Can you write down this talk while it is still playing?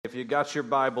If you got your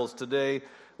Bibles, today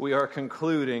we are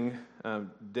concluding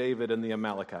David and the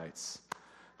Amalekites.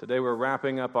 Today we're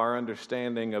wrapping up our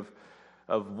understanding of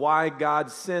why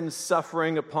God sends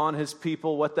suffering upon his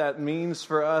people, what that means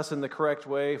for us in the correct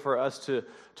way, for us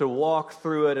to walk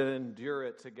through it and endure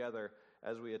it together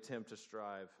as we attempt to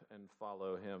strive and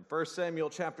follow him. 1 Samuel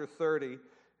chapter 30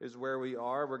 is where we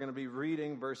are. We're going to be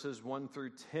reading verses 1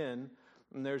 through 10.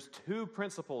 And there's two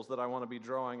principles that I want to be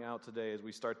drawing out today as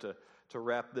we start to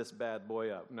wrap this bad boy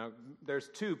up. Now, there's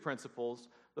two principles.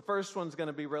 The first one's going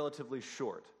to be relatively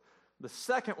short. The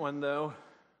second one, though,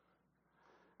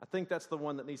 I think that's the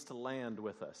one that needs to land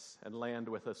with us, and land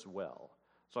with us well.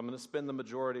 So I'm going to spend the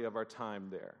majority of our time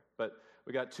there. But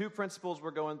we got two principles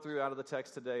we're going through out of the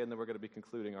text today, and then we're going to be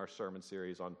concluding our sermon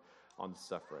series on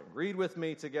suffering. Read with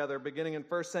me together, beginning in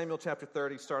 1 Samuel chapter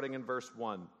 30, starting in verse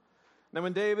 1. Now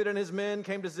when David and his men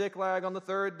came to Ziklag on the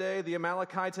third day, the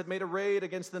Amalekites had made a raid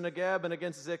against the Negeb and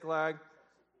against Ziklag.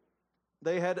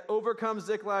 They had overcome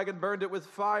Ziklag and burned it with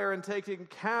fire and taken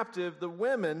captive the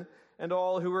women and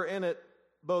all who were in it,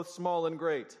 both small and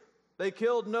great. They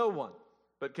killed no one,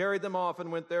 but carried them off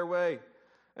and went their way.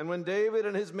 And when David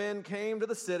and his men came to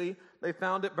the city, they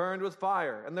found it burned with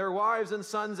fire, and their wives and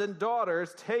sons and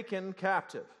daughters taken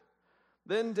captive.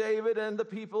 Then David and the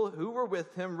people who were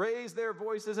with him raised their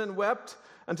voices and wept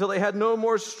until they had no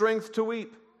more strength to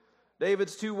weep.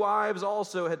 David's two wives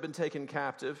also had been taken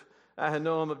captive,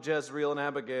 Ahinoam of Jezreel and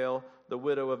Abigail, the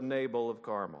widow of Nabal of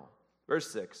Carmel.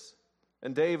 Verse 6,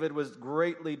 and David was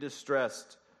greatly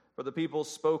distressed, for the people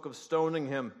spoke of stoning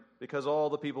him, because all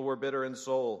the people were bitter in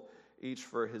soul, each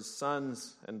for his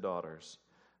sons and daughters.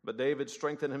 But David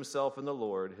strengthened himself in the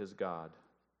Lord his God.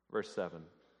 Verse 7.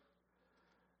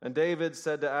 And David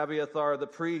said to Abiathar the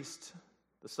priest,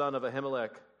 the son of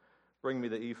Ahimelech, bring me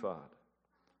the ephod.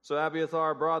 So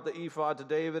Abiathar brought the ephod to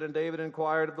David, and David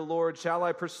inquired of the Lord, shall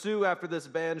I pursue after this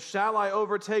band? Shall I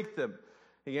overtake them?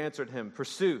 He answered him,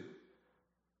 pursue,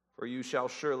 for you shall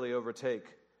surely overtake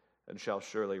and shall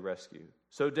surely rescue.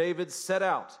 So David set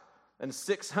out, and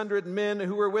 600 men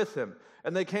who were with him,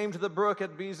 and they came to the brook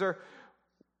at Bezer,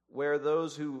 where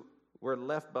those who were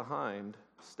left behind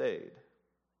stayed.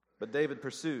 But David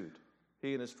pursued,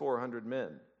 he and his 400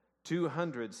 men.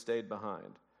 200 stayed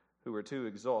behind, who were too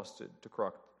exhausted to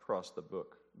cross the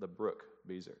brook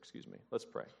Bezer. Let's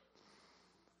pray.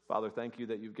 Father, thank you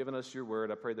that you've given us your word.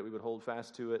 I pray that we would hold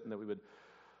fast to it and that we would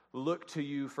look to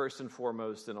you first and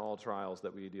foremost in all trials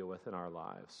that we deal with in our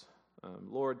lives.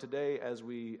 Lord, today as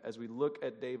we look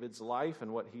at David's life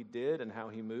and what he did and how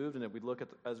he moved, and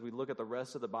as we look at the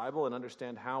rest of the Bible and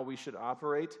understand how we should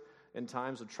operate in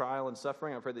times of trial and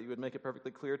suffering, I pray that you would make it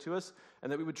perfectly clear to us and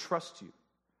that we would trust you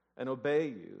and obey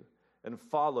you and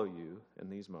follow you in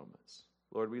these moments.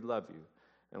 Lord, we love you,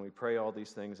 and we pray all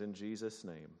these things in Jesus'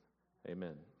 name.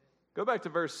 Amen. Go back to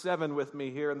verse 7 with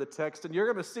me here in the text, and you're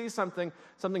going to see something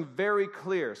very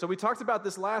clear. So we talked about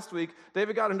this last week.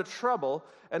 David got into trouble,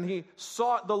 and he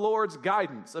sought the Lord's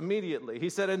guidance immediately. He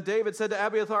said, and David said to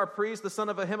Abiathar, priest, the son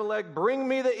of Ahimelech, bring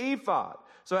me the ephod.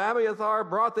 So Abiathar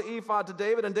brought the ephod to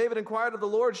David, and David inquired of the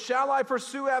Lord, shall I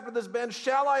pursue after this band?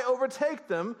 Shall I overtake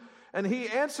them? And he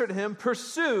answered him,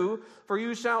 pursue, for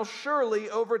you shall surely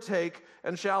overtake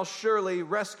and shall surely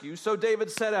rescue. So David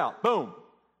set out. Boom.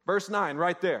 Verse 9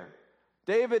 right there.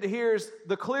 David hears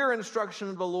the clear instruction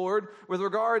of the Lord with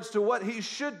regards to what he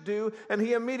should do, and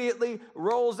he immediately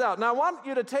rolls out. Now, I want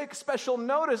you to take special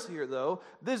notice here, though.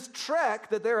 This trek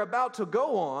that they're about to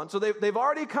go on, so they've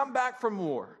already come back from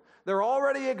war. They're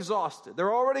already exhausted.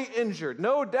 They're already injured,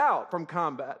 no doubt, from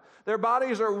combat. Their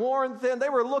bodies are worn thin. They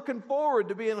were looking forward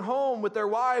to being home with their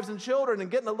wives and children and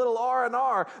getting a little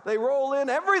R&R. They roll in,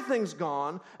 everything's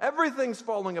gone, everything's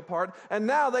falling apart, and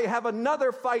now they have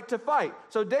another fight to fight.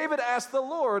 So David asked the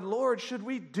Lord, Lord, should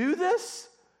we do this?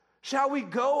 Shall we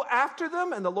go after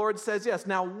them? And the Lord says yes.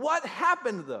 Now, what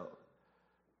happened, though?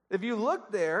 If you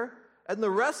look there at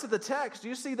the rest of the text,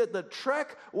 you see that the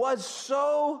trek was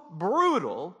so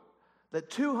brutal that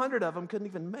 200 of them couldn't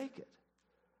even make it.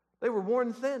 They were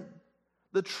worn thin.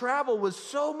 The travel was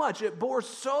so much, it bore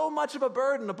so much of a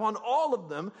burden upon all of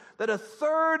them that a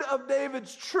third of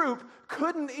David's troop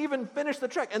couldn't even finish the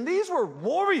trek. And these were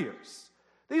warriors.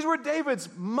 These were David's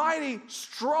mighty,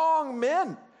 strong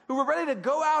men who were ready to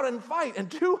go out and fight.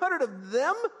 And 200 of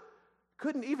them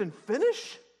couldn't even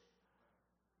finish?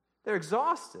 They're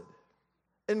exhausted.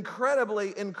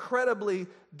 Incredibly, incredibly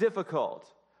difficult.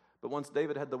 But once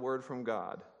David had the word from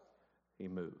God, he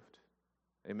moved.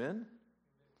 Amen?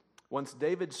 Once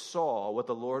David saw what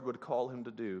the Lord would call him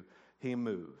to do, he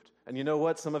moved. And you know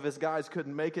what? Some of his guys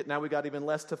couldn't make it. Now we got even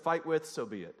less to fight with, so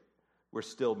be it. We're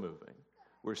still moving.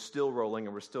 we're still rolling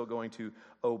and we're still going to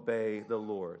obey the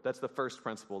Lord. That's the first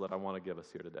principle that I want to give us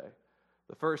here today.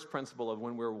 The first principle of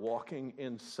when we're walking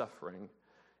in suffering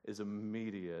is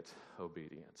immediate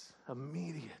obedience.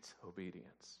 Immediate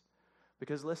obedience.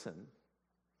 Because listen,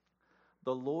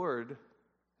 the Lord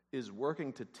is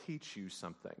working to teach you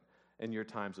something in your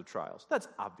times of trials. That's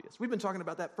obvious. We've been talking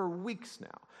about that for weeks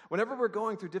now. Whenever we're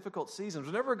going through difficult seasons,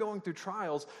 whenever we're going through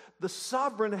trials, the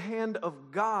sovereign hand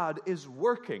of God is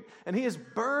working, and He is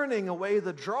burning away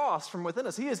the dross from within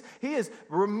us. He is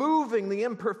removing the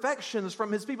imperfections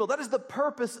from His people. That is the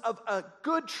purpose of a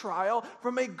good trial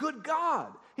from a good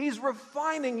God. He's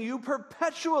refining you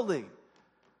perpetually.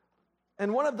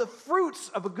 And one of the fruits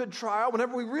of a good trial,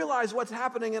 whenever we realize what's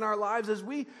happening in our lives, is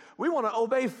we want to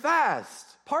obey fast,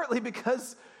 partly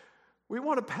because we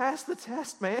want to pass the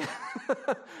test, man.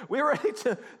 We're ready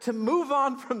to move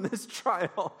on from this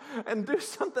trial and do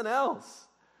something else.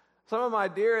 Some of my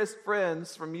dearest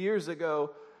friends from years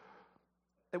ago,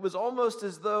 it was almost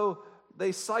as though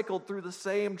they cycled through the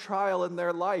same trial in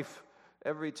their life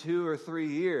every 2 or 3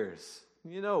 years.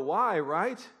 You know why,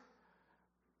 right?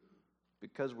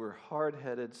 Because we're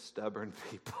hard-headed, stubborn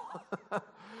people.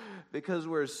 Because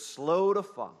we're slow to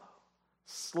follow,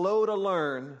 slow to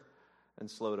learn, and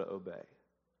slow to obey.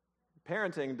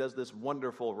 Parenting does this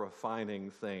wonderful refining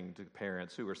thing to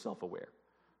parents who are self-aware.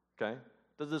 Okay?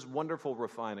 Does this wonderful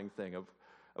refining thing of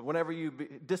whenever you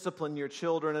discipline your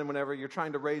children and whenever you're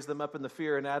trying to raise them up in the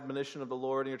fear and admonition of the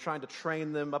Lord and you're trying to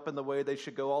train them up in the way they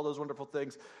should go, all those wonderful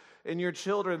things. In your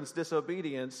children's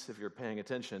disobedience, if you're paying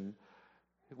attention,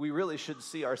 we really should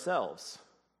see ourselves,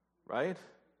 right?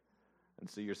 And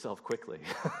see yourself quickly.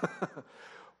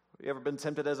 You ever been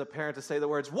tempted as a parent to say the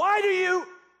words, "Why do you?"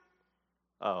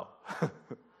 Oh.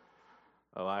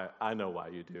 I know why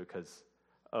you do, because,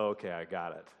 okay, I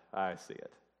got it. I see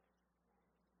it.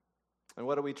 And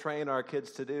what do we train our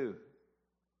kids to do?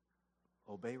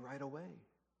 Obey right away,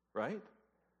 right?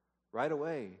 Right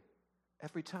away,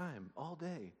 every time, all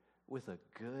day, with a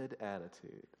good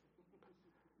attitude.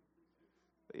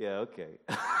 Yeah, okay.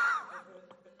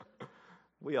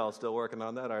 We all still working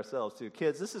on that ourselves, too.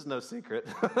 Kids, this is no secret.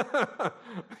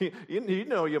 You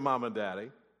know your mom and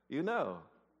daddy. You know.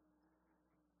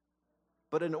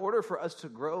 But in order for us to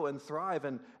grow and thrive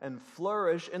and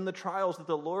flourish in the trials that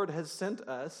the Lord has sent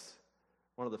us,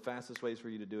 one of the fastest ways for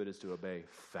you to do it is to obey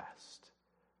fast.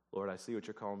 Lord, I see what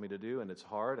you're calling me to do, and it's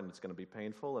hard, and it's going to be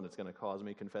painful, and it's going to cause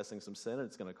me confessing some sin, and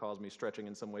it's going to cause me stretching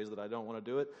in some ways that I don't want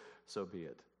to do it. So be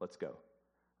it. Let's go.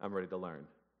 I'm ready to learn.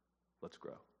 Let's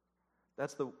grow.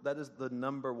 That is the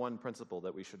number one principle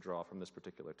that we should draw from this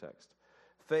particular text.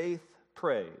 Faith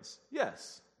prays,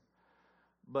 yes,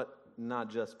 but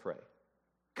not just pray.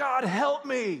 God, help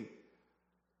me!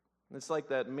 It's like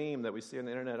that meme that we see on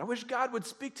the internet. I wish God would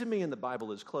speak to me, and the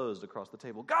Bible is closed across the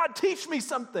table. God, teach me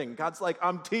something. God's like,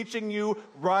 I'm teaching you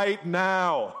right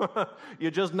now. You're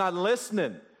just not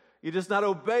listening. You're just not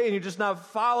obeying. You're just not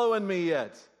following me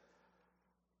yet.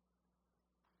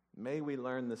 May we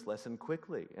learn this lesson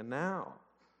quickly and now.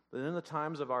 That in the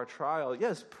times of our trial,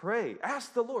 yes, pray.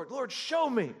 Ask the Lord, Lord, show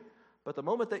me. But the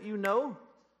moment that you know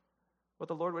what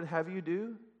the Lord would have you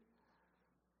do,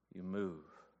 you move.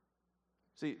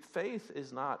 See, faith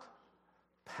is not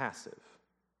passive.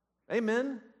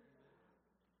 Amen?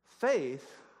 Faith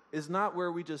is not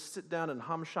where we just sit down and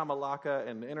hum shamalaka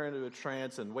and enter into a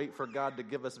trance and wait for God to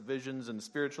give us visions and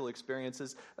spiritual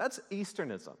experiences. That's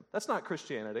Easternism. That's not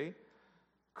Christianity.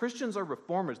 Christians are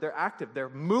reformers. They're active. They're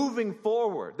moving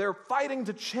forward. They're fighting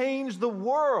to change the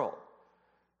world.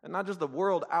 And not just the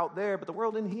world out there, but the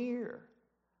world in here.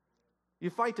 You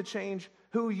fight to change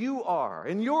who you are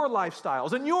and your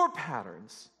lifestyles and your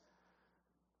patterns.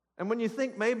 And when you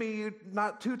think maybe you're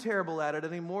not too terrible at it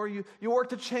anymore, you work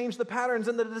to change the patterns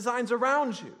and the designs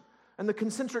around you. And the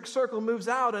concentric circle moves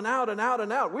out and out and out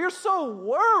and out. We're so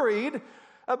worried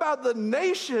about the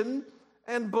nation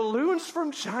and balloons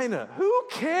from China. Who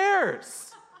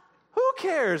cares? Who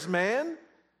cares, man?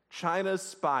 China's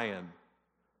spying.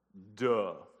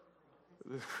 Duh.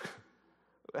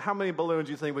 How many balloons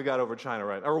do you think we got over China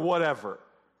right now? Or whatever.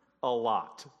 A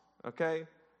lot. Okay?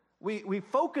 We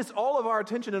focus all of our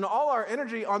attention and all our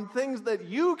energy on things that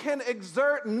you can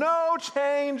exert no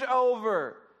change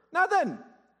over. Nothing.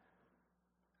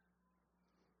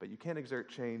 But you can't exert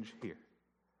change here.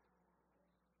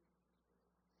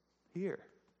 Here.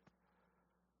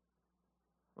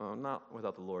 Well, not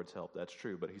without the Lord's help, that's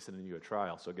true, but He's sending you a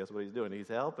trial, so guess what He's doing? He's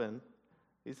helping.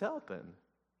 He's helping.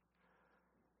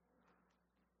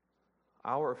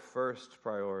 Our first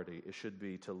priority should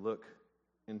be to look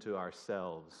into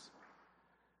ourselves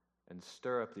and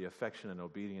stir up the affection and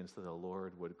obedience that the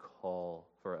Lord would call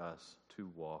for us to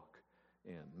walk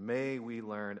in. May we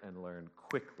learn and learn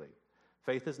quickly.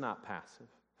 Faith is not passive.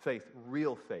 Faith,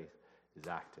 real faith, is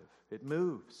active. It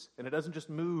moves, and it doesn't just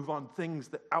move on things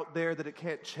that out there that it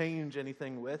can't change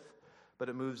anything with, but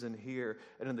it moves in here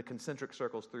and in the concentric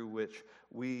circles through which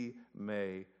we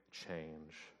may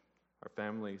change our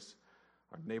families,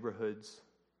 our neighborhoods,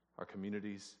 our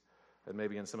communities, and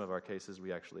maybe in some of our cases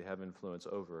we actually have influence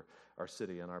over our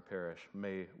city and our parish.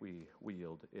 May we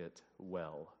wield it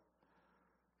well.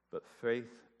 But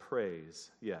faith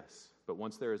prays, yes, but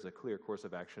once there is a clear course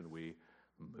of action, we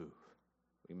move.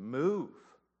 We move.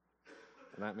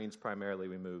 And that means primarily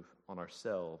we move on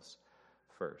ourselves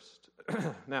first.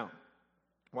 Now,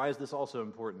 why is this also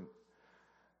important?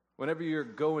 Whenever you're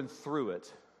going through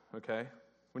it, okay,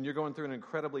 when you're going through an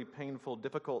incredibly painful,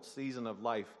 difficult season of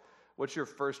life, what's your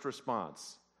first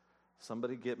response?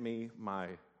 Somebody get me my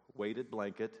weighted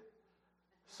blanket,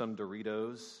 some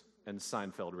Doritos, and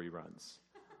Seinfeld reruns.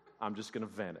 I'm just going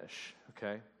to vanish,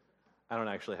 okay? I don't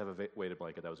actually have a weighted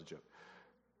blanket. That was a joke.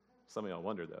 Some of y'all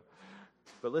wonder, though.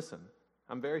 But listen,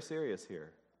 I'm very serious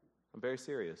here. I'm very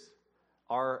serious.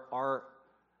 Our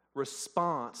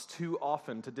response too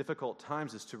often to difficult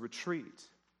times is to retreat,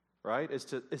 right? Is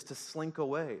to slink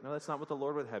away. No, that's not what the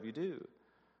Lord would have you do.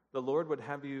 The Lord would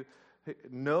have you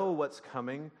know what's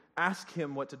coming, ask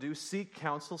Him what to do, seek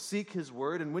counsel, seek His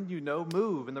word, and when you know,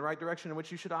 move in the right direction in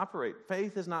which you should operate.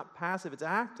 Faith is not passive, it's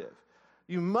active.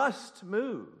 You must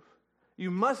move. You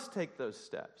must take those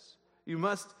steps. You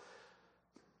must.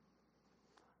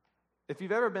 If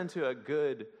you've ever been to a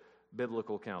good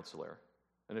biblical counselor,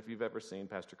 and if you've ever seen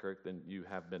Pastor Kirk, then you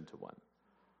have been to one.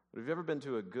 But if you've ever been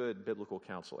to a good biblical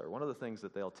counselor, one of the things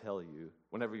that they'll tell you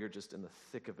whenever you're just in the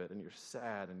thick of it and you're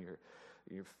sad and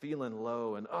you're feeling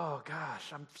low and, oh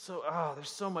gosh, there's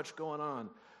so much going on.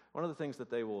 One of the things that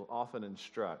they will often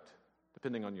instruct,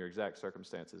 depending on your exact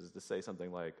circumstances, is to say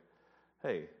something like,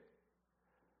 hey,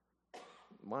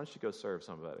 why don't you go serve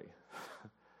somebody?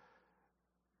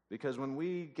 Because when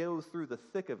we go through the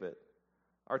thick of it,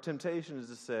 our temptation is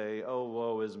to say, oh,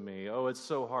 woe is me. Oh, it's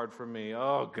so hard for me.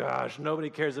 Oh, gosh, nobody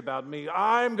cares about me.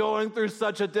 I'm going through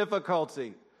such a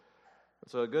difficulty.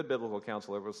 So a good biblical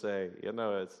counselor will say,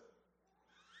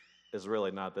 it's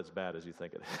really not as bad as you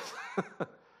think it is.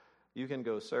 You can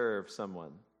go serve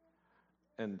someone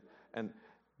and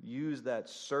use that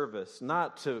service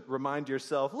not to remind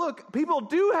yourself, look, people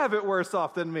do have it worse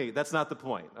off than me. That's not the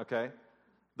point, okay?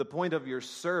 The point of your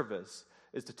service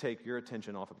is to take your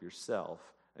attention off of yourself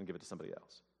and give it to somebody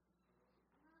else.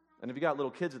 And if you got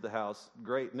little kids at the house,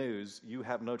 great news, you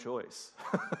have no choice.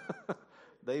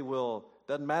 They will,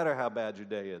 doesn't matter how bad your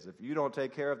day is. If you don't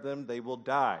take care of them, they will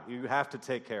die. You have to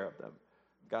take care of them.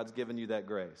 God's given you that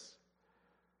grace.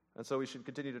 And so we should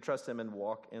continue to trust Him and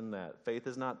walk in that. Faith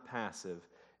is not passive,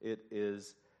 it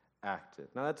is active.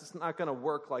 Now, that's not going to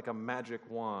work like a magic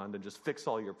wand and just fix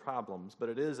all your problems, but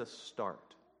it is a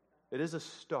start. It is a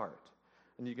start.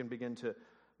 And you can begin to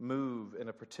move in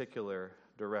a particular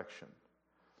direction.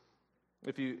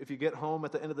 If you get home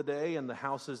at the end of the day and the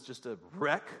house is just a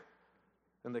wreck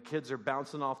and the kids are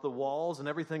bouncing off the walls and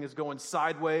everything is going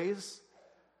sideways,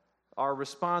 our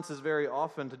response is very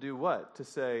often to do what? To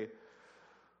say,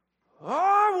 oh,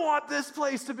 I want this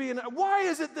place to be why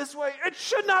is it this way? It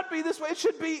should not be this way. It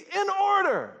should be in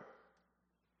order.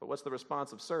 But what's the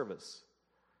response of service?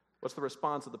 What's the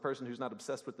response of the person who's not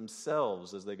obsessed with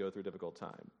themselves as they go through a difficult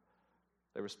time?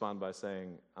 They respond by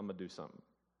saying, I'm going to do something.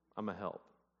 I'm going to help.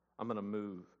 I'm going to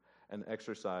move and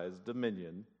exercise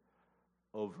dominion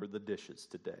over the dishes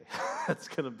today. That's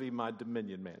going to be my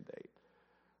dominion mandate.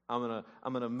 I'm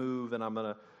going to move, and I'm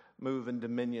going to move in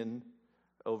dominion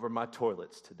over my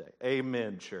toilets today.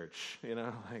 Amen, church.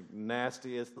 Like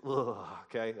nastiest,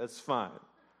 okay, that's fine.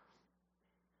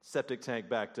 Septic tank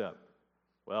backed up.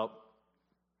 Well,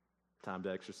 time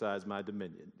to exercise my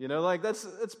dominion.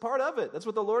 That's part of it. That's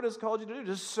what the Lord has called you to do,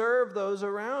 to serve those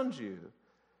around you.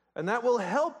 And that will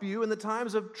help you in the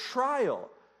times of trial.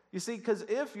 You see, because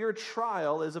if your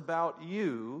trial is about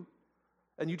you,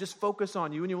 and you just focus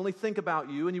on you, and you only think about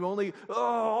you, and you only,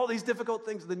 all these difficult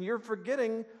things, then you're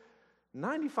forgetting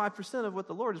 95% of what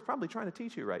the Lord is probably trying to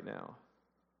teach you right now.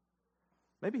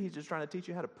 Maybe He's just trying to teach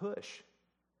you how to push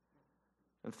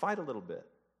and fight a little bit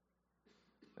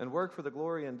and work for the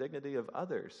glory and dignity of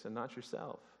others and not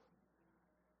yourself.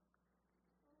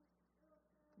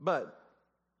 But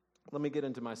let me get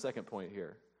into my second point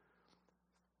here.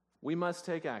 We must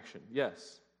take action,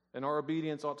 yes, and our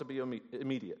obedience ought to be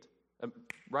immediate,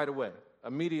 right away,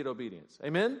 immediate obedience.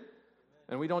 Amen?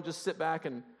 And we don't just sit back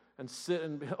and and sit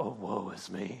and be, oh, woe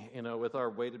is me, with our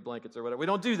weighted blankets or whatever. We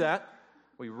don't do that.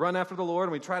 We run after the Lord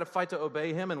and we try to fight to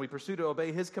obey Him and we pursue to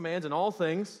obey His commands in all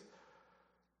things.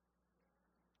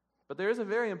 But there is a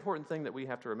very important thing that we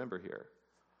have to remember here,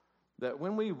 that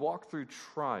when we walk through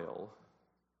trial,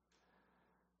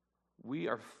 we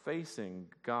are facing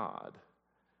God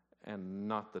and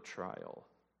not the trial.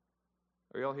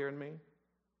 Are y'all hearing me?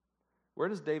 Where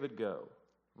does David go?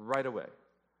 Right away,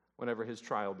 whenever his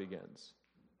trial begins.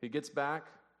 He gets back,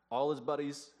 all his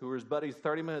buddies, who were his buddies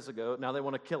 30 minutes ago, now they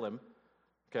want to kill him.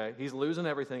 Okay, he's losing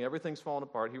everything. Everything's falling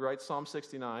apart. He writes Psalm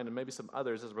 69 and maybe some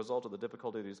others as a result of the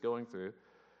difficulty that he's going through.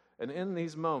 And in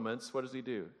these moments, what does he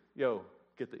do? Yo,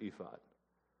 get the ephod.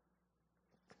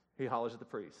 He hollers at the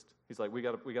priest. He's like, we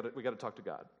got to talk to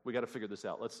God. We got to figure this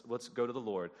out. Let's go to the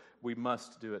Lord. We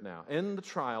must do it now. In the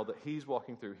trial that he's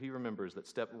walking through, he remembers that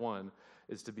step one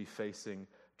is to be facing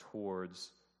towards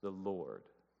the Lord.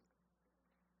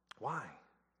 Why?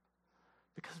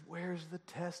 Because where's the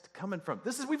test coming from?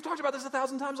 We've talked about this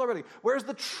 1,000 times already. Where's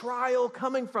the trial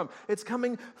coming from? It's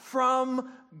coming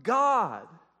from God.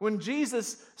 When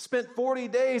Jesus spent 40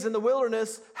 days in the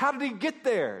wilderness, how did he get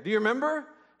there? Do you remember?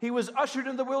 He was ushered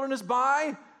into the wilderness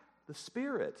by the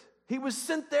Spirit. He was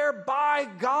sent there by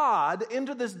God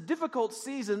into this difficult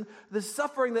season, this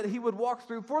suffering that he would walk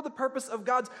through for the purpose of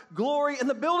God's glory and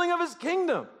the building of His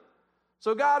kingdom.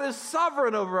 So God is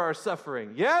sovereign over our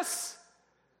suffering. Yes?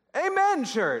 Amen,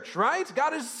 church, right?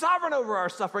 God is sovereign over our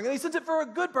suffering, and He sent it for a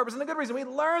good purpose and a good reason. We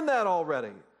learned that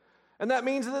already. And that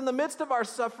means that in the midst of our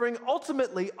suffering,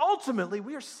 ultimately,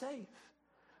 we are safe.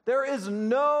 There is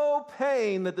no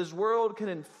pain that this world can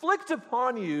inflict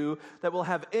upon you that will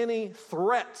have any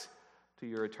threat to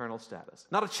your eternal status.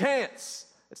 Not a chance.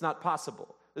 It's not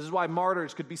possible. This is why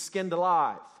martyrs could be skinned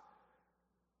alive,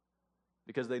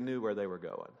 because they knew where they were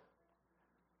going.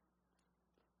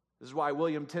 This is why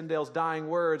William Tyndale's dying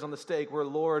words on the stake were,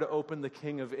 "Lord, open the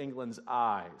King of England's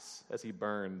eyes," as he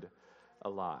burned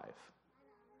alive.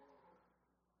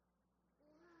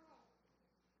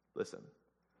 Listen,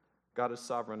 God is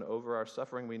sovereign over our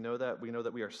suffering. We know that. We know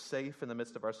that we are safe in the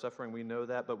midst of our suffering. We know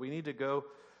that. But we need to go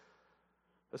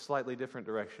a slightly different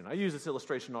direction. I used this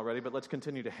illustration already, but let's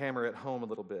continue to hammer it home a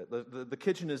little bit. The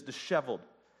kitchen is disheveled.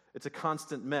 It's a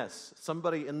constant mess.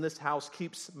 Somebody in this house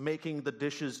keeps making the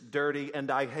dishes dirty, and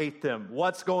I hate them.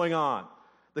 What's going on?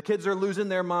 The kids are losing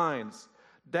their minds.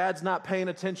 Dad's not paying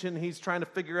attention. He's trying to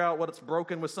figure out what's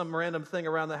broken with some random thing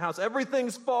around the house.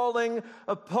 Everything's falling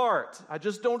apart. I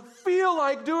just don't feel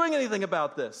like doing anything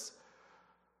about this.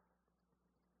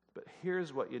 But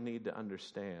here's what you need to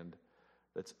understand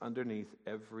that's underneath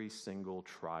every single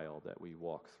trial that we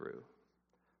walk through.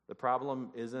 The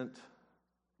problem isn't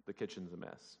the kitchen's a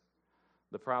mess.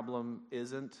 The problem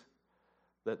isn't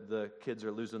that the kids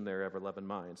are losing their ever-loving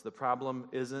minds. The problem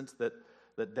isn't that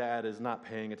dad is not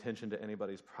paying attention to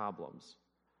anybody's problems.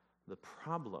 The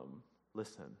problem,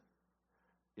 listen,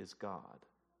 is God.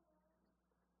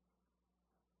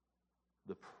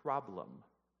 The problem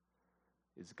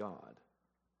is God.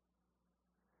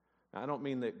 Now, I don't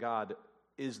mean that God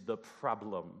is the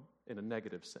problem in a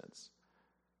negative sense,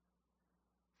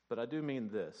 but I do mean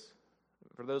this.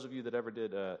 For those of you that ever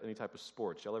did any type of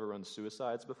sports, y'all ever run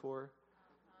suicides before?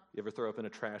 You ever throw up in a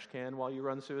trash can while you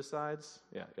run suicides?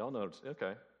 Yeah, y'all know.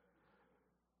 Okay.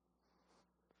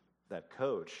 That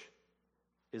coach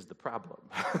is the problem.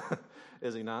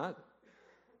 Is he not?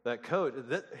 That coach,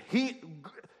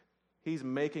 he's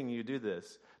making you do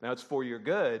this. Now, it's for your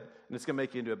good, and it's going to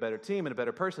make you into a better team and a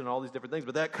better person and all these different things.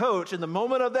 But that coach, in the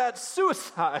moment of that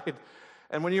suicide,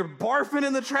 and when you're barfing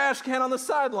in the trash can on the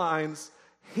sidelines,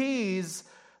 he's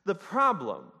the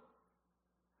problem.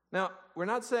 Now, we're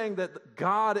not saying that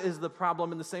God is the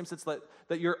problem in the same sense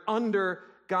that you're under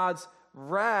God's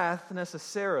wrath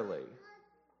necessarily.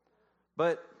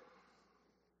 But,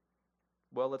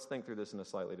 well, let's think through this in a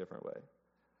slightly different way.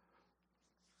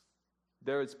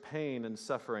 There is pain and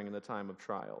suffering in the time of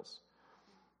trials.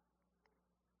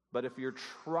 But if your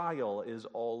trial is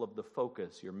all of the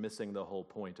focus, you're missing the whole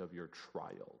point of your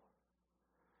trial.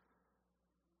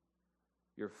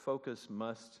 Your focus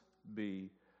must be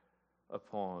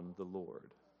upon the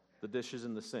Lord. The dishes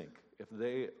in the sink, if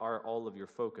they are all of your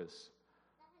focus,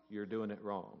 you're doing it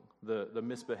wrong. The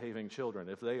misbehaving children,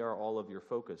 if they are all of your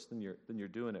focus, then you're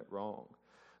doing it wrong.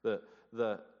 The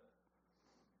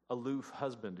aloof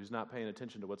husband who's not paying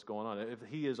attention to what's going on, if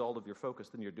he is all of your focus,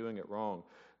 then you're doing it wrong.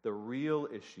 The real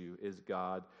issue is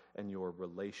God and your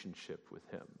relationship with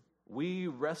Him. We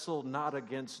wrestle not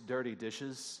against dirty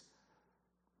dishes,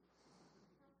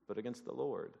 but against the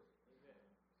Lord.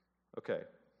 Okay.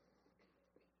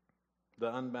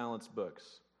 The unbalanced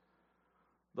books.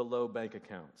 the low bank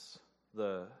accounts,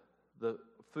 the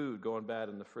food going bad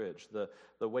in the fridge,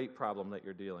 the weight problem that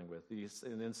you're dealing with, the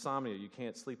insomnia, you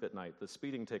can't sleep at night, the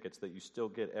speeding tickets that you still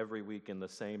get every week in the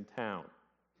same town,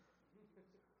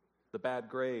 the bad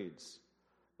grades,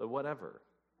 the whatever.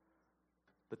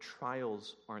 The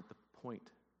trials aren't the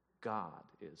point. God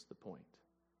is the point.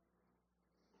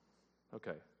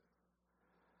 Okay.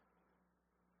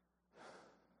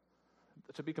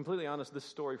 To be completely honest, this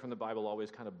story from the Bible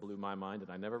always kind of blew my mind,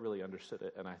 and I never really understood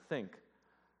it, and I think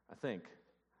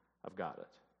I've got it.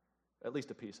 At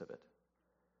least a piece of it.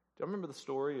 Do you remember the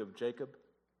story of Jacob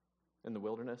in the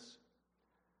wilderness?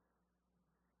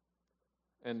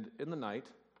 And in the night,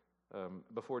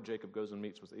 before Jacob goes and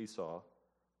meets with Esau,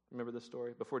 remember this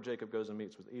story? Before Jacob goes and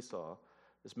meets with Esau,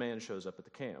 this man shows up at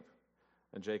the camp,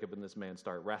 and Jacob and this man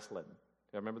start wrestling.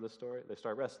 You remember this story? They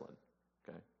start wrestling,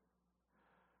 okay?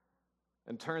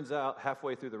 And turns out,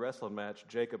 halfway through the wrestling match,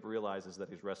 Jacob realizes that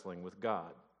he's wrestling with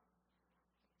God.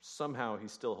 Somehow he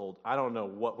still holds, I don't know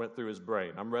what went through his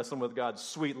brain. I'm wrestling with God,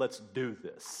 sweet, let's do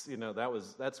this. You know,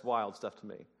 that's wild stuff to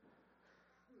me.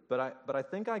 But I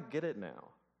think I get it now.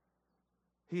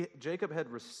 Jacob had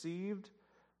received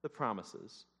the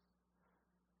promises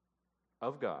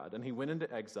of God, and he went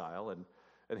into exile,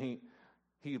 and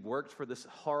he worked for this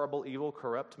horrible, evil,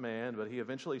 corrupt man, but he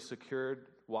eventually secured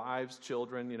wives,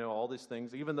 children, you know, all these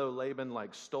things. Even though Laban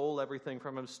stole everything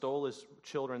from him, stole his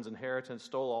children's inheritance,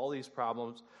 stole all these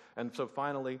problems. And so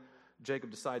finally,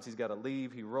 Jacob decides he's got to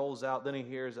leave. He rolls out. Then he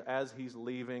hears, as he's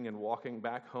leaving and walking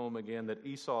back home again, that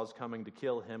Esau is coming to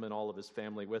kill him and all of his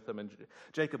family with him. And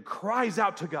Jacob cries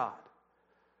out to God.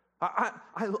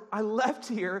 I left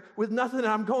here with nothing, and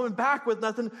I'm going back with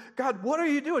nothing. God, what are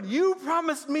you doing? You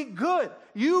promised me good.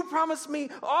 You promised me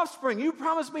offspring. You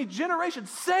promised me generations.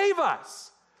 Save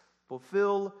us.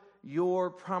 Fulfill your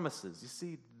promises. You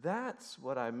see, that's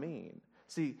what I mean.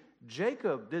 See,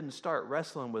 Jacob didn't start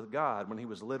wrestling with God when he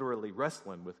was literally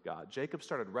wrestling with God. Jacob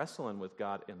started wrestling with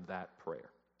God in that prayer.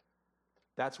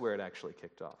 That's where it actually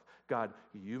kicked off. God,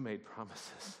 you made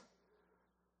promises.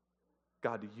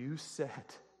 God, you said,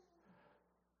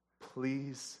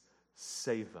 please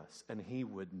save us. And he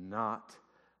would not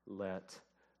let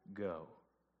go.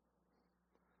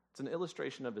 It's an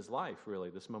illustration of his life, really,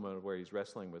 this moment where he's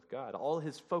wrestling with God. All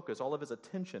his focus, all of his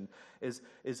attention is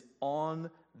on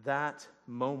that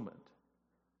moment.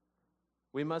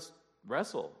 We must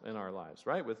wrestle in our lives,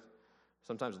 right?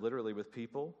 Sometimes literally with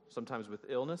people, sometimes with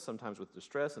illness, sometimes with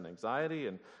distress and anxiety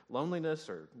and loneliness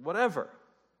or whatever.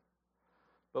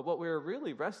 But what we're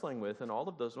really wrestling with in all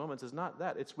of those moments is not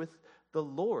that. It's with the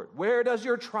Lord. Where does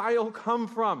your trial come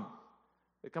from?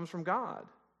 It comes from God.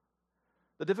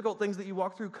 The difficult things that you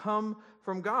walk through come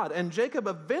from God. And Jacob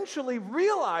eventually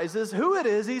realizes who it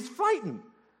is he's fighting.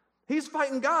 He's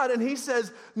fighting God, and he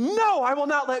says, no, I will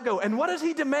not let go. And what does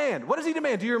he demand? What does he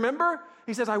demand? Do you remember?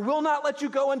 He says, I will not let you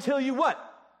go until you what?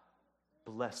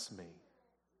 Bless me.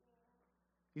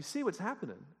 You see what's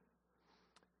happening?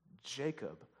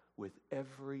 Jacob, with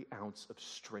every ounce of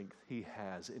strength he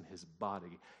has in his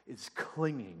body, is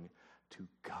clinging to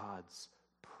God's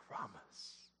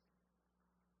promise.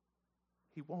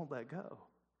 He won't let go.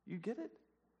 You get it?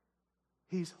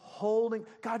 He's holding.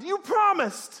 God, you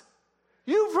promised.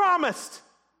 You promised.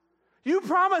 You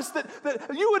promised that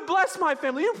you would bless my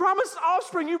family. You promised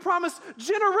offspring. You promised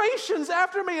generations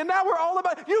after me. And now we're all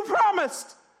about, you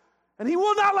promised. And he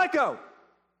will not let go.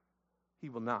 He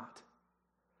will not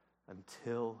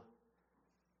until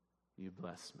you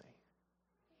bless me.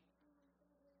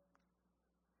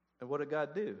 And what did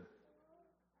God do?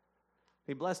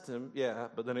 He blessed him, yeah,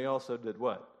 but then he also did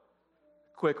what?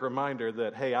 Quick reminder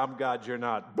that, hey, I'm God, you're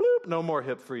not. Bloop, no more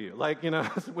hip for you.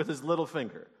 With his little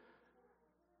finger.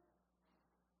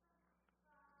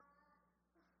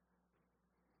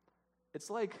 It's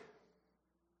like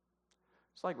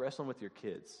wrestling with your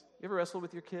kids. You ever wrestle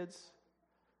with your kids?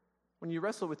 When you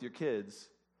wrestle with your kids,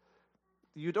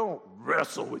 you don't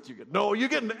wrestle with your kids. No, you're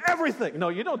getting everything. No,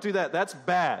 you don't do that. That's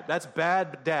bad. That's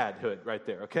bad dadhood right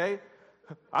there, okay?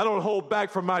 I don't hold back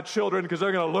from my children because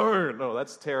they're going to learn. No,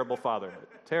 that's terrible fatherhood.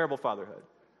 Terrible fatherhood.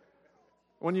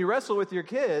 When you wrestle with your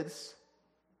kids,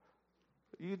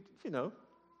 you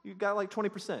got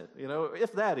 20%,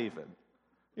 if that even.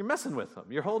 You're messing with them.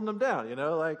 You're holding them down,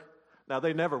 now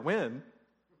they never win.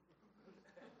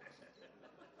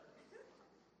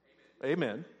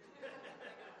 Amen.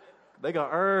 They're going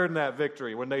to earn that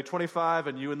victory when they're 25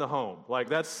 and you in the home.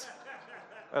 That's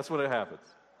when it happens.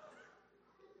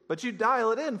 But you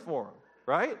dial it in for them,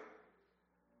 right?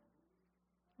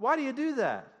 Why do you do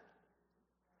that?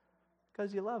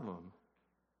 Because you love them.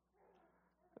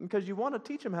 And because you want to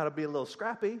teach them how to be a little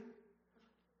scrappy.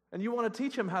 And you want to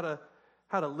teach him how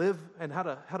to live and how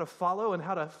to follow and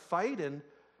how to fight,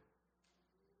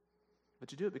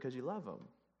 but you do it because you love him.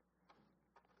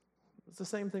 It's the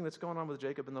same thing that's going on with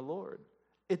Jacob and the Lord.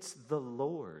 It's the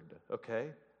Lord,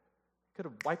 okay? Could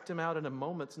have wiped him out in a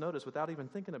moment's notice without even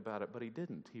thinking about it, but he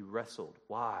didn't. He wrestled.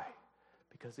 Why?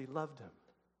 Because he loved him.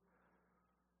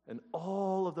 And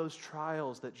all of those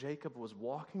trials that Jacob was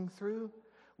walking through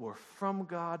were from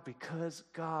God because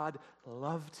God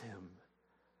loved him.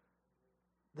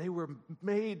 They were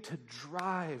made to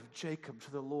drive Jacob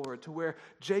to the Lord, to where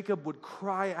Jacob would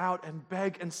cry out and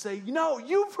beg and say, "No,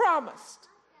 you promised.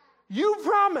 You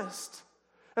promised.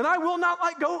 And I will not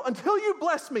let go until you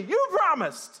bless me. You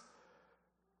promised."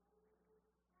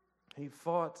 He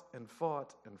fought and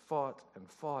fought and fought and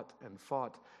fought and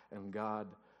fought, and God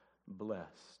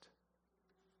blessed.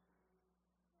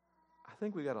 I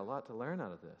think we got a lot to learn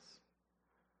out of this.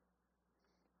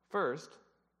 First,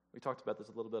 we talked about this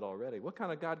a little bit already. What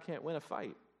kind of God can't win a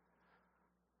fight?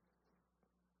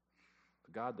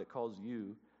 The God that calls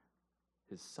you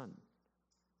his son,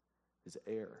 his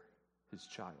heir, his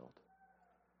child.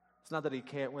 It's not that he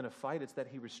can't win a fight, it's that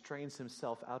he restrains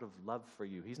himself out of love for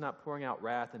you. He's not pouring out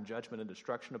wrath and judgment and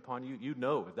destruction upon you. You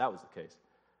know if that was the case.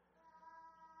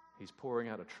 He's pouring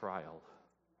out a trial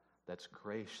that's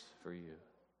grace for you,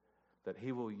 that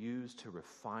he will use to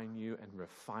refine you and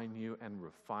refine you and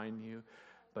refine you.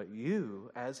 But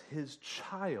you, as his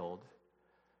child,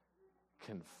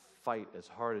 can fight as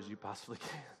hard as you possibly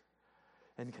can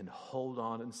and can hold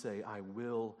on and say, "I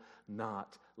will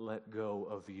not let go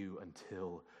of you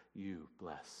until you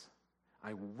bless.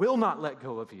 I will not let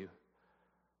go of you."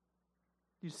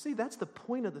 You see, that's the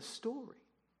point of the story.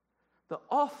 The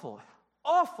awful,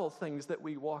 awful things that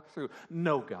we walk through.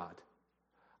 No, God,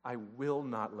 I will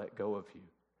not let go of you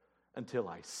until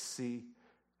I see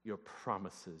your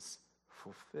promises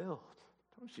fulfilled.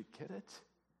 Don't you get it?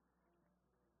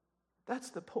 That's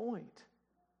the point.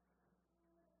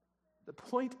 The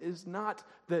point is not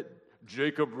that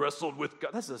Jacob wrestled with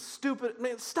God. That's a stupid,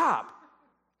 man, stop.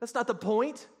 That's not the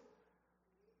point.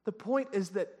 The point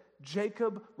is that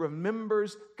Jacob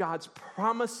remembers God's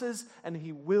promises and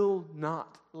he will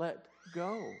not let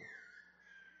go.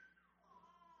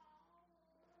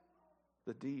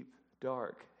 The deep,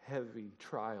 dark, heavy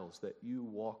trials that you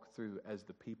walk through as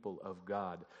the people of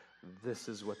God, this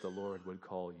is what the Lord would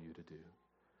call you to do.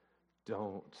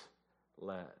 Don't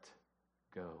let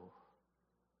go.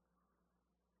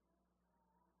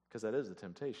 Because that is a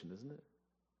temptation, isn't it?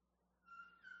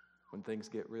 When things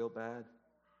get real bad,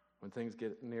 when things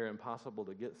get near impossible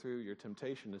to get through, your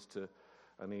temptation is to,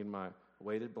 I need my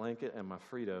weighted blanket and my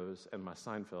Fritos and my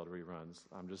Seinfeld reruns.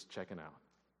 I'm just checking out.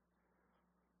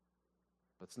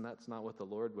 But that's not what the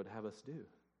Lord would have us do.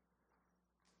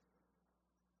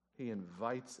 He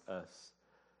invites us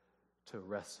to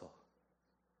wrestle.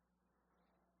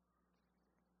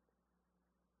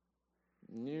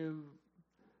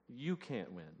 You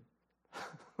can't win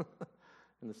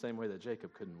in the same way that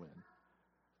Jacob couldn't win.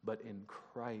 But in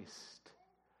Christ,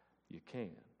 you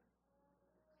can.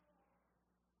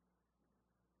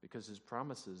 Because his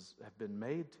promises have been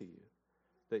made to you,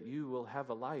 that you will have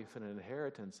a life and an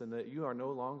inheritance, and that you are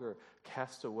no longer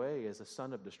cast away as a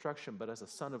son of destruction, but as a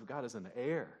son of God, as an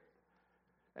heir.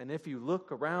 And if you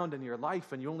look around in your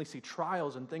life and you only see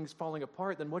trials and things falling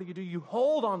apart, then what do? You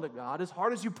hold on to God as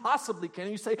hard as you possibly can,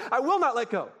 and you say, "I will not let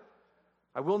go.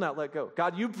 I will not let go.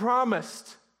 God, you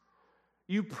promised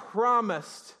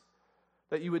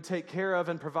that you would take care of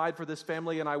and provide for this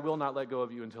family, and I will not let go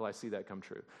of you until I see that come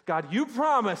true. God, you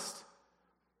promised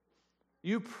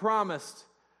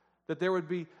that there would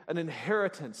be an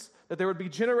inheritance, that there would be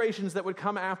generations that would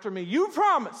come after me. You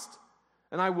promised,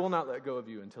 and I will not let go of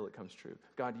you until it comes true.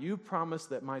 God, you promised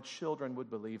that my children would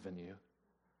believe in you.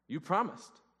 You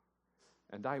promised,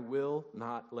 and I will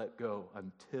not let go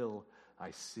until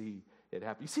I see it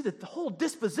happen." You see that the whole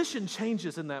disposition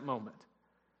changes in that moment,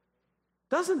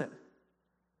 doesn't it?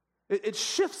 It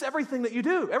shifts everything that you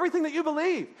do, everything that you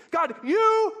believe. God,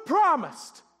 you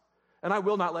promised, and I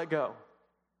will not let go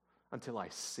until I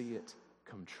see it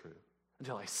come true,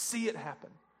 until I see it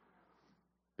happen.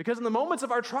 Because in the moments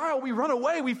of our trial, we run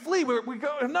away, we flee, we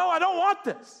go, "No, I don't want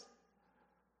this."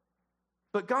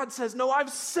 But God says, "No,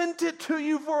 I've sent it to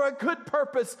you for a good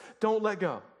purpose. Don't let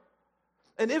go."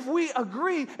 And if we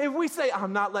agree, if we say,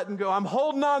 "I'm not letting go, I'm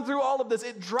holding on through all of this,"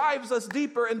 it drives us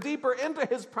deeper and deeper into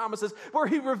his promises, where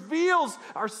he reveals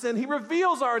our sin, he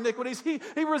reveals our iniquities, he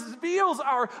reveals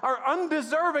our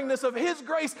undeservingness of his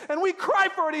grace, and we cry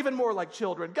for it even more like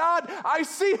children. "God, I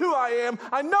see who I am,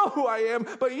 I know who I am,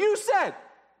 but you said,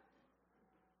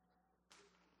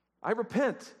 I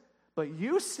repent, but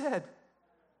you said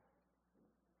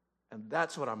And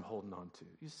that's what I'm holding on to.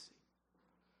 You see,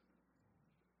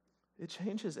 it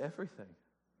changes everything.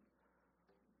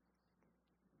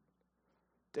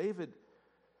 David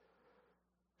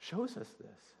shows us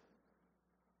this.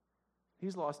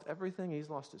 He's lost everything. He's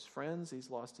lost his friends. He's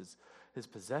lost his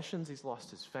possessions. He's lost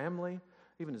his family.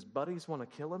 Even his buddies want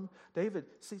to kill him. David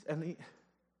sees, and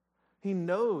he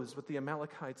knows what the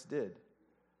Amalekites did.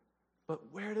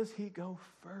 But where does he go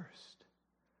first?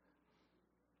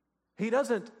 He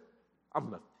doesn't, I'm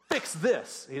going to fix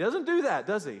this. He doesn't do that,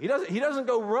 does he? He doesn't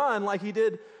go run like he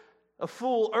did a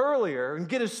fool earlier and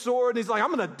get his sword and he's like,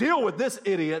 I'm going to deal with this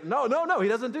idiot. No, he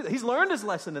doesn't do that. He's learned his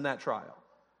lesson in that trial.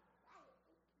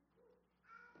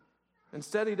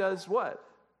 Instead, he does what?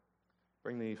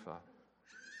 Bring the ephod.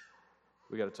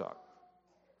 We got to talk.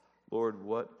 Lord,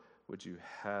 what would you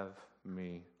have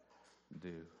me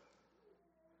do?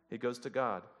 He goes to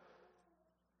God.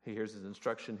 He hears his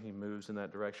instruction. He moves in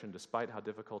that direction, despite how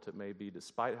difficult it may be,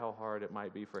 despite how hard it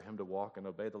might be for him to walk and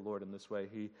obey the Lord in this way.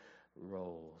 He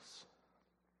rolls.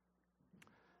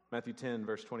 Matthew 10,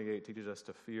 verse 28 teaches us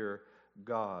to fear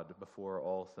God before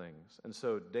all things. And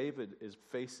so David is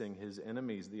facing his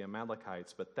enemies, the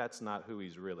Amalekites, but that's not who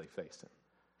he's really facing.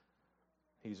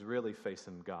 He's really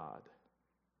facing God.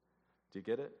 Do you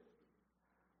get it?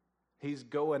 He's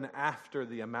going after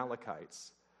the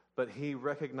Amalekites, but he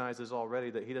recognizes already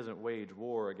that he doesn't wage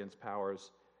war against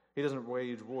powers. He doesn't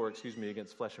wage war,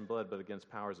 against flesh and blood, but against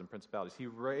powers and principalities.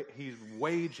 He's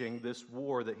waging this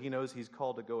war that he knows he's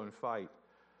called to go and fight.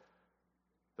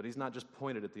 But he's not just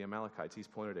pointed at the Amalekites, he's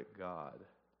pointed at God.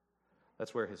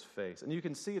 That's where his face. And you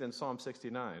can see it in Psalm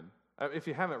 69. If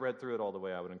you haven't read through it all the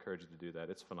way, I would encourage you to do that.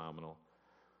 It's phenomenal.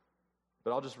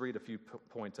 But I'll just read a few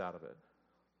points out of it.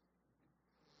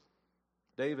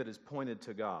 David is pointed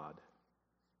to God,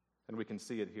 and we can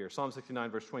see it here. Psalm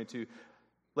 69, verse 22,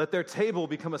 let their table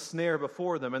become a snare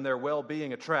before them and their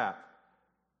well-being a trap.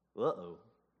 Uh-oh.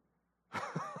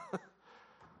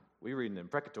 We're reading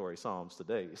imprecatory psalms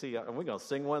today. You see, we're going to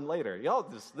sing one later. Y'all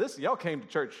came to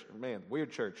church, man,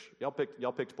 weird church. Y'all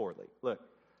picked poorly. Look,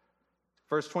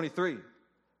 verse 23.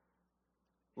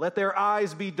 Let their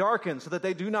eyes be darkened so that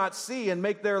they do not see, and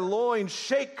make their loins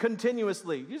shake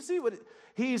continuously. You see what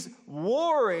he's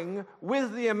warring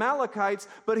with the Amalekites,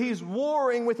 but he's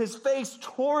warring with his face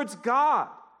towards God.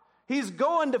 He's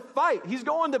going to fight. He's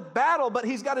going to battle, but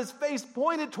he's got his face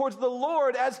pointed towards the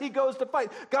Lord as he goes to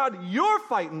fight. God, you're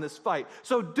fighting this fight.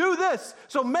 So do this.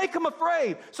 So make them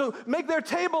afraid. So make their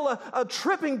table a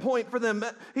tripping point for them.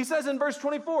 He says in verse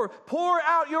 24, pour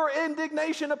out your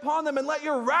indignation upon them and let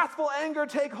your wrathful anger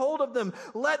take hold of them.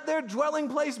 Let their dwelling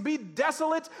place be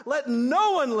desolate. Let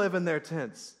no one live in their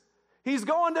tents. He's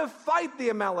going to fight the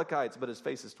Amalekites, but his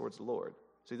face is towards the Lord.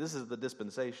 See, this is the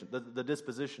dispensation, the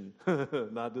disposition,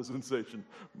 not dispensation,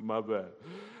 my bad.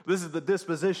 This is the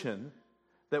disposition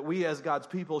that we as God's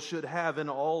people should have in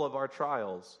all of our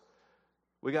trials.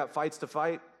 We got fights to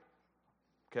fight,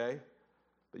 okay?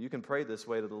 But you can pray this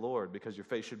way to the Lord because your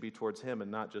face should be towards him and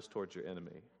not just towards your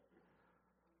enemy.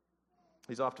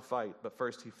 He's off to fight, but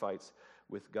first he fights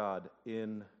with God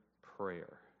in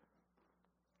prayer.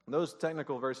 And those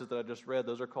technical verses that I just read,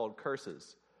 those are called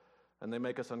curses. And they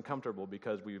make us uncomfortable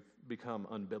because we've become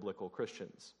unbiblical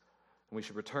Christians. And we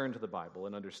should return to the Bible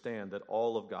and understand that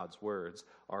all of God's words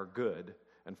are good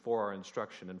and for our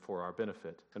instruction and for our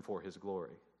benefit and for his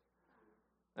glory.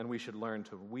 And we should learn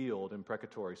to wield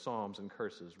imprecatory psalms and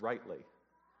curses rightly,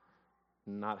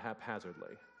 not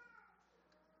haphazardly.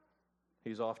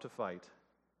 He's off to fight.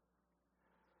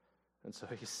 And so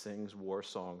he sings war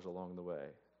songs along the way.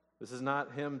 This is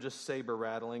not him just saber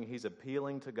rattling. He's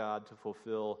appealing to God to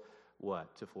fulfill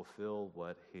what? To fulfill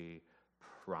what he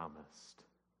promised.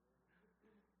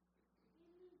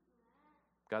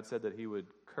 God said that he would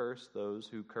curse those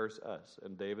who curse us.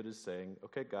 And David is saying,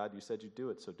 okay, God, you said you'd do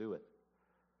it, so do it.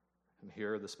 And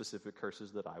here are the specific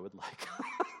curses that I would like.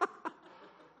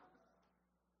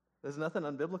 There's nothing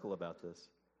unbiblical about this.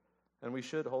 And we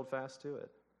should hold fast to it.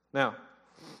 Now,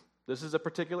 this is a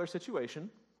particular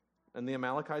situation. And the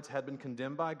Amalekites had been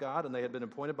condemned by God, and they had been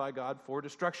appointed by God for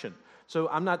destruction. So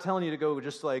I'm not telling you to go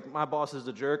just like, my boss is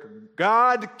a jerk.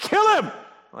 God, kill him!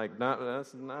 Like,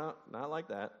 that's not like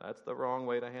that. That's the wrong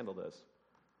way to handle this.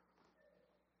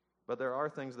 But there are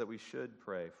things that we should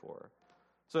pray for.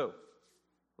 So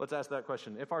let's ask that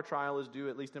question. If our trial is due,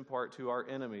 at least in part, to our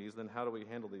enemies, then how do we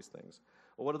handle these things?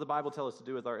 Well, what does the Bible tell us to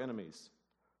do with our enemies?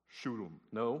 Shoot them.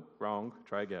 No, wrong.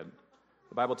 Try again.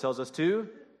 The Bible tells us to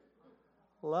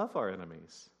love our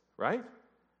enemies, right?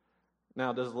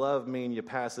 Now, does love mean you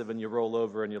passive and you roll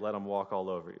over and you let them walk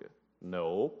all over you?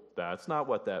 No, that's not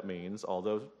what that means,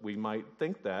 although we might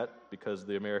think that because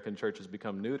the American church has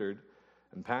become neutered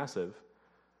and passive.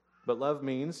 But love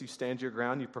means you stand your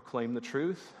ground, you proclaim the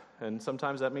truth, and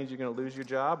sometimes that means you're going to lose your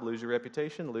job, lose your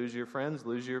reputation, lose your friends,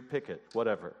 lose your picket,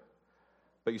 whatever.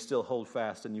 But you still hold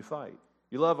fast and you fight.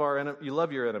 You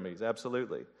love your enemies,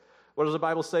 absolutely. What does the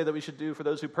Bible say that we should do for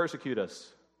those who persecute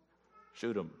us?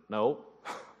 Shoot them. No.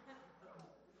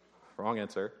 Wrong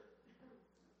answer.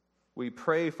 We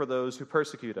pray for those who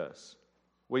persecute us.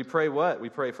 We pray what? We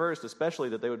pray first, especially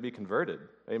that they would be converted.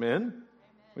 Amen?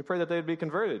 We pray that they would be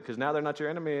converted because now they're not your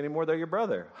enemy anymore, they're your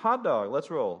brother. Hot dog,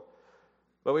 let's roll.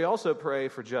 But we also pray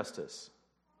for justice.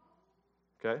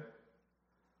 Okay?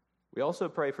 We also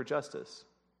pray for justice.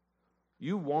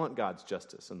 You want God's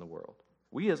justice in the world.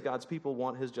 We as God's people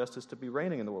want his justice to be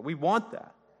reigning in the world. We want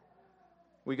that.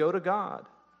 We go to God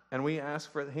and we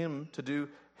ask for him to do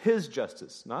his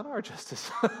justice, not our justice.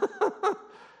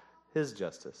 His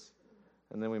justice.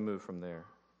 And then we move from there.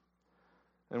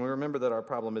 And we remember that our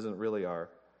problem isn't really our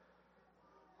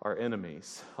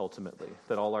enemies, ultimately.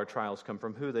 That all our trials come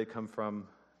from who? They come from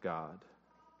God.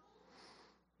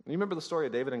 You remember the story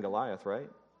of David and Goliath, right?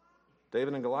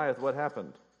 David and Goliath, what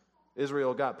happened?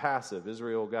 Israel got passive.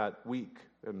 Israel got weak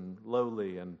and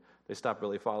lowly, and they stopped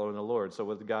really following the Lord. So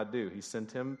what did God do? He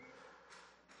sent him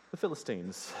the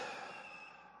Philistines.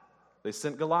 They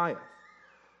sent Goliath.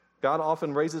 God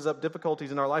often raises up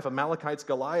difficulties in our life, Amalekites,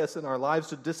 Goliaths in our lives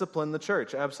to discipline the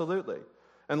church, absolutely.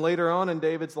 And later on in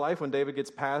David's life, when David gets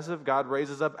passive, God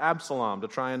raises up Absalom to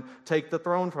try and take the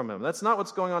throne from him. That's not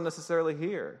what's going on necessarily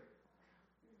here.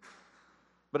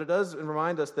 But it does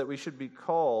remind us that we should be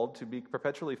called to be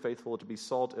perpetually faithful, to be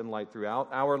salt and light throughout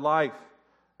our life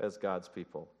as God's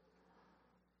people.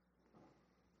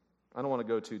 I don't want to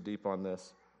go too deep on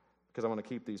this because I want to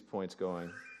keep these points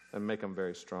going and make them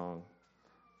very strong.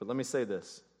 But let me say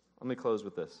this. Let me close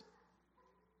with this.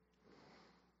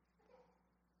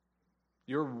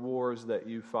 Your wars that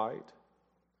you fight,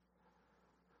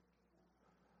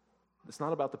 it's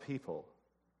not about the people.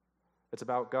 It's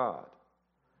about God.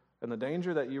 And the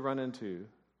danger that you run into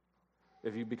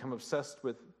if you become obsessed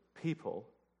with people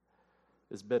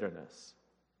is bitterness,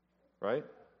 right?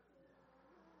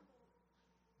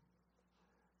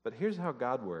 But here's how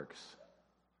God works.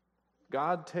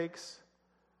 God takes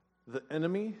the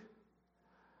enemy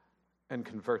and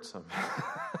converts him.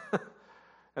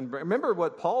 And remember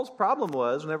what Paul's problem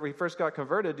was whenever he first got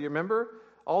converted. Do you remember?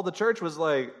 All the church was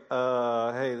like,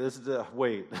 hey, this is,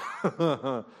 wait.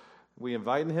 We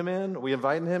inviting him in? We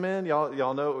inviting him in?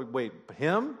 Y'all know, wait,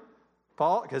 him?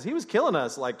 Paul? Because he was killing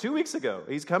us like 2 weeks ago.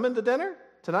 He's coming to dinner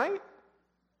tonight?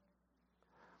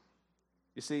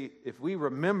 You see, if we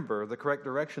remember the correct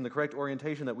direction, the correct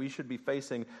orientation that we should be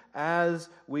facing as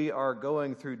we are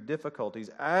going through difficulties,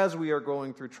 as we are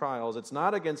going through trials, it's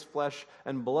not against flesh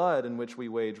and blood in which we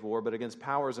wage war, but against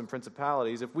powers and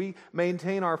principalities. If we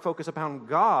maintain our focus upon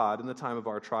God in the time of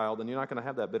our trial, then you're not going to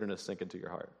have that bitterness sink into your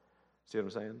heart. See what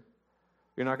I'm saying?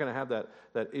 You're not going to have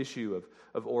that issue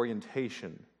of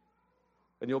orientation.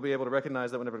 And you'll be able to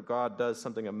recognize that whenever God does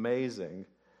something amazing,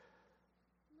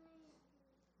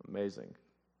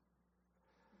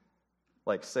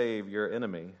 like save your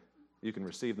enemy, you can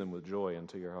receive them with joy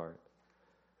into your heart.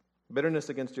 Bitterness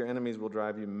against your enemies will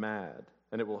drive you mad,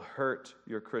 and it will hurt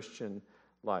your Christian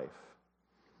life.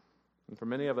 And for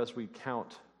many of us, we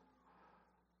count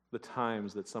the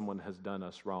times that someone has done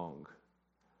us wrong,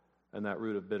 and that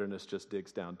root of bitterness just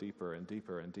digs down deeper and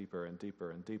deeper and deeper and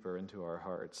deeper and deeper into our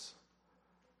hearts.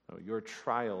 No, your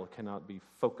trial cannot be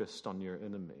focused on your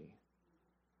enemy.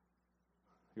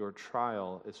 Your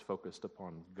trial is focused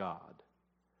upon God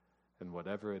and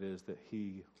whatever it is that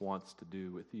he wants to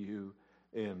do with you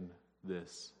in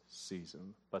this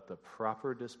season. But the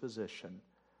proper disposition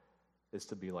is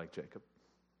to be like Jacob.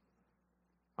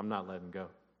 I'm not letting go.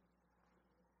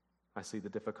 I see the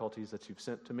difficulties that you've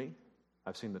sent to me.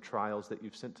 I've seen the trials that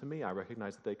you've sent to me. I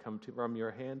recognize that they come from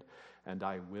your hand, and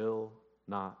I will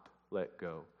not let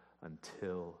go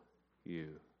until you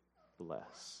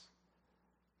bless.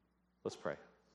 Let's pray.